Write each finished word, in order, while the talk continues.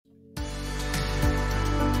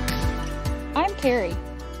I'm Carrie.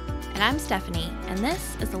 And I'm Stephanie, and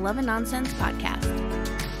this is the Love and Nonsense Podcast.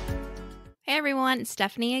 Hey everyone, it's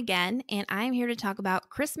Stephanie again, and I'm here to talk about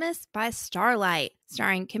Christmas by Starlight,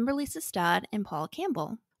 starring Kimberly Sustad and Paul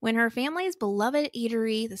Campbell. When her family's beloved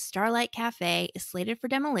eatery, the Starlight Cafe, is slated for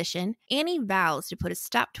demolition, Annie vows to put a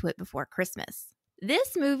stop to it before Christmas.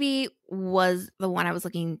 This movie was the one I was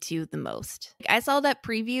looking to the most. I saw that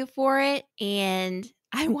preview for it, and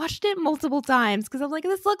I watched it multiple times because I'm like,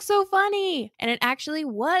 this looks so funny. And it actually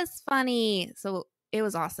was funny. So it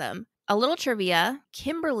was awesome. A little trivia,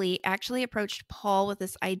 Kimberly actually approached Paul with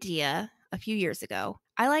this idea a few years ago.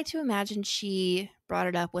 I like to imagine she brought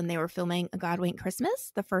it up when they were filming A God Wink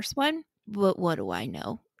Christmas, the first one. But what do I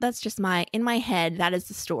know? That's just in my head, that is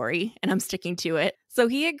the story, and I'm sticking to it. So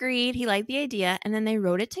he agreed, he liked the idea, and then they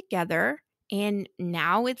wrote it together. And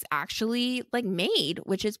now it's actually made,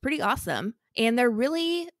 which is pretty awesome. And they're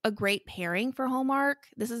really a great pairing for Hallmark.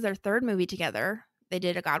 This is their third movie together. They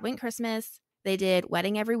did A God Wink Christmas. They did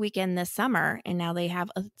Wedding Every Weekend this summer. And now they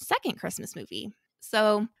have a second Christmas movie.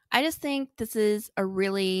 So I just think this is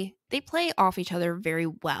they play off each other very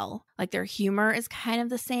well. Their humor is kind of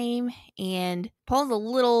the same. And Paul's a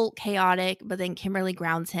little chaotic, but then Kimberly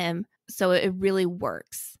grounds him. So it really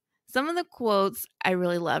works. Some of the quotes I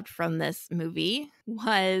really loved from this movie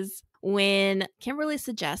was when Kimberly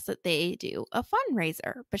suggests that they do a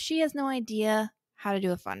fundraiser, but she has no idea how to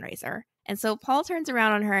do a fundraiser. And so Paul turns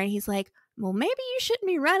around on her and he's like, well, maybe you shouldn't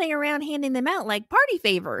be running around handing them out like party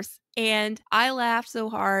favors. And I laughed so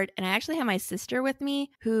hard. And I actually have my sister with me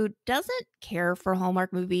who doesn't care for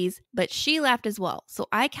Hallmark movies, but she laughed as well. So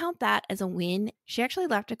I count that as a win. She actually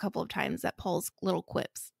laughed a couple of times at Paul's little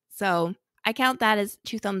quips. So I count that as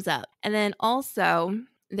 2 thumbs up. And then also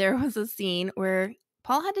there was a scene where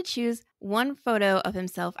Paul had to choose one photo of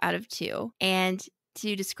himself out of 2. And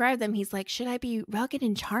to describe them, he's like, should I be rugged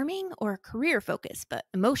and charming or career focused, but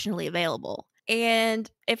emotionally available? And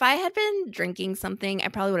if I had been drinking something, I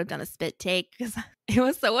probably would have done a spit take because it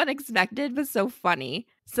was so unexpected, but so funny.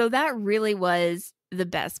 So that really was the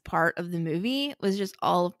best part of the movie, was just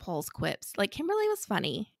all of Paul's quips. Kimberly was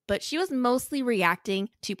funny, but she was mostly reacting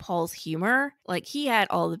to Paul's humor. He had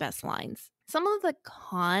all the best lines. Some of the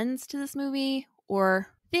cons to this movie, or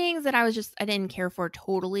things that I didn't care for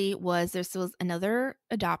totally, was there was another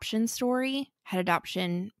adoption story, had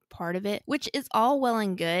adoption part of it, which is all well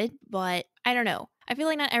and good, but I don't know. I feel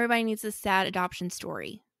like not everybody needs a sad adoption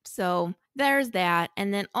story. So there's that.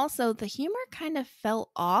 And then also the humor kind of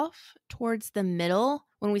fell off towards the middle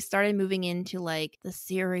when we started moving into the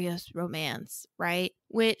serious romance, right?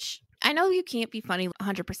 Which I know you can't be funny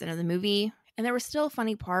 100% of the movie, and there were still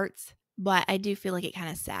funny parts, but I do feel like it kind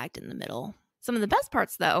of sagged in the middle. Some of the best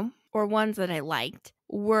parts, though, or ones that I liked,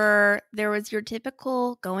 were there was your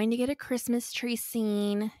typical going to get a Christmas tree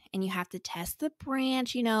scene, and you have to test the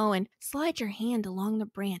branch, and slide your hand along the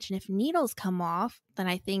branch. And if needles come off, then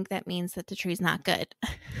I think that means that the tree's not good.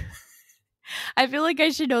 I feel like I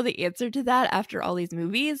should know the answer to that after all these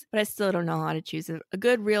movies, but I still don't know how to choose a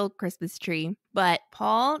good real Christmas tree. But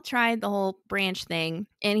Paul tried the whole branch thing,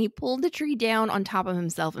 and he pulled the tree down on top of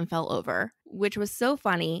himself and fell over, which was so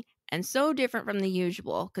funny. And so different from the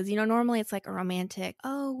usual, because, normally it's a romantic,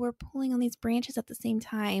 oh, we're pulling on these branches at the same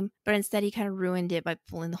time. But instead, he kind of ruined it by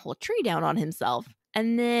pulling the whole tree down on himself.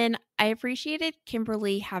 And then I appreciated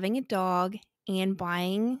Kimberly having a dog and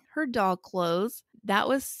buying her dog clothes. That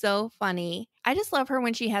was so funny. I just love her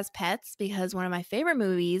when she has pets, because one of my favorite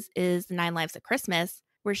movies is The 9 Lives of Christmas,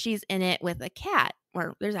 where she's in it with a cat,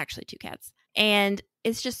 or there's actually 2 cats. And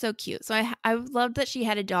it's just so cute. So I loved that she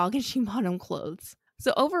had a dog and she bought him clothes.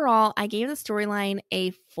 So overall, I gave the storyline a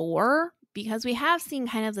 4 because we have seen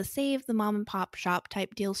kind of the save the mom and pop shop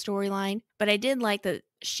type deal storyline, but I did like that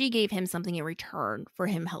she gave him something in return for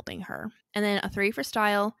him helping her. And then a 3 for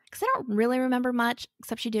style, because I don't really remember much,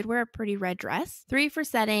 except she did wear a pretty red dress. 3 for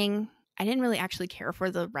setting. I didn't really actually care for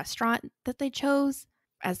the restaurant that they chose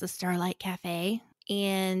as the Starlight Cafe.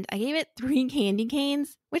 And I gave it 3 candy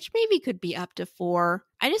canes, which maybe could be up to 4.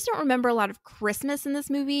 I just don't remember a lot of Christmas in this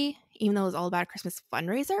movie, even though it was all about a Christmas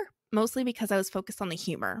fundraiser, mostly because I was focused on the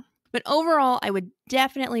humor. But overall, I would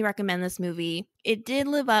definitely recommend this movie. It did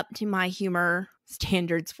live up to my humor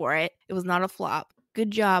standards for it. It was not a flop.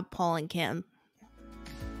 Good job, Paul and Kim.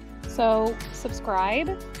 So subscribe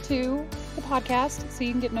to the podcast so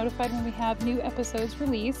you can get notified when we have new episodes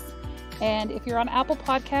released. And if you're on Apple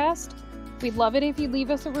Podcast, we'd love it if you leave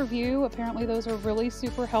us a review. Apparently those are really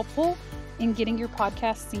super helpful in getting your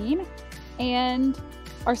podcast seen. And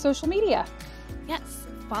our social media. Yes,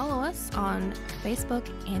 follow us on Facebook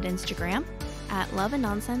and Instagram at Love and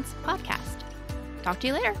Nonsense Podcast. Talk to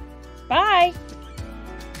you later. Bye.